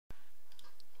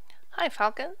Hi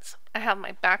Falcons, I have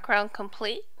my background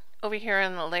complete. Over here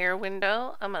in the layer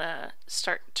window, I'm going to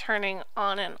start turning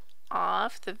on and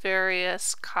off the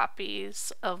various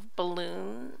copies of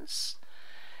balloons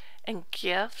and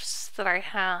GIFs that I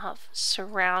have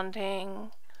surrounding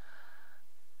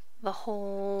the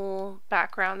whole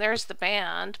background. There's the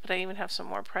band, but I even have some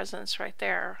more presents right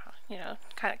there, you know,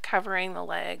 kind of covering the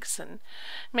legs and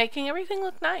making everything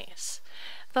look nice.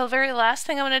 The very last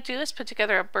thing I'm going to do is put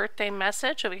together a birthday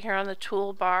message. Over here on the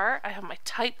toolbar, I have my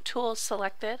type tool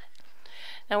selected.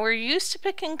 Now we're used to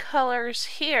picking colors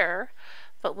here,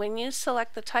 but when you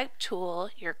select the type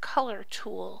tool, your color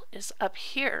tool is up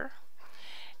here.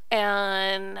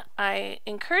 And I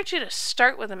encourage you to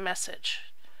start with a message.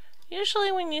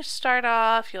 Usually when you start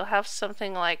off, you'll have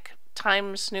something like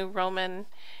Times New Roman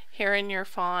here in your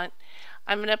font.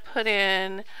 I'm going to put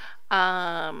in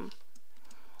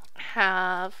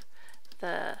have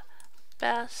the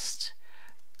best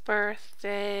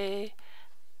birthday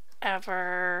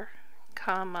ever,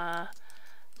 comma,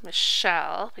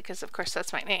 Michelle, because of course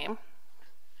that's my name.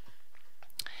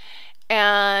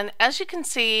 And as you can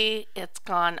see, it's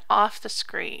gone off the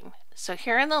screen. So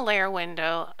here in the layer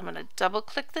window, I'm going to double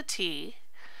click the T.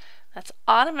 That's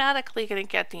automatically going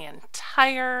to get the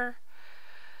entire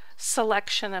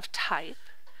selection of type.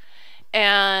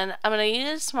 And I'm going to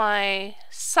use my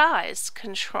size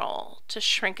control to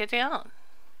shrink it down.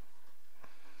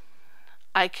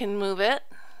 I can move it.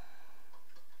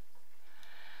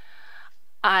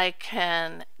 I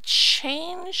can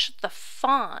change the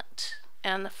font,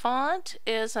 and the font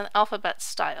is an alphabet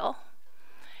style.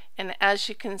 And as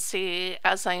you can see,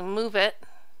 as I move it,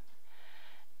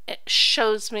 it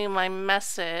shows me my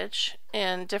message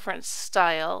in different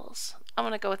styles. I'm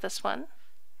going to go with this one.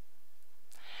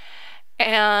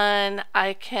 And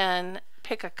I can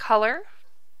pick a color.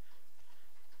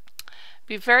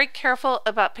 Be very careful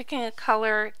about picking a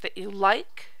color that you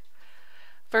like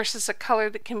versus a color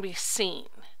that can be seen.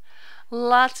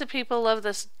 Lots of people love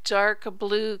this dark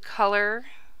blue color,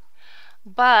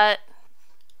 but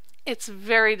it's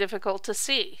very difficult to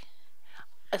see,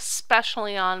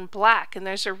 especially on black. And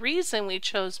there's a reason we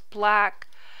chose black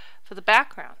for the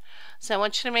background. So I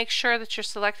want you to make sure that you're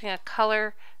selecting a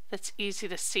color that's easy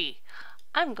to see.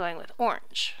 I'm going with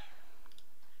orange.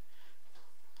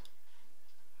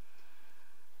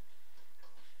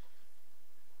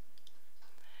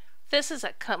 This is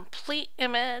a complete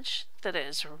image that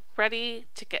is ready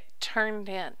to get turned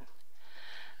in.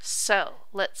 So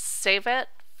let's save it.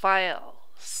 File,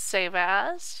 save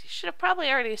as. You should have probably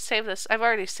already saved this. I've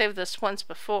already saved this once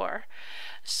before,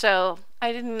 so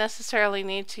I didn't necessarily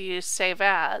need to use save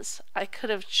as. I could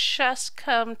have just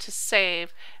come to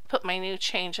save, put my new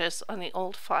changes on the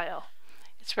old file.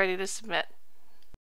 It's ready to submit.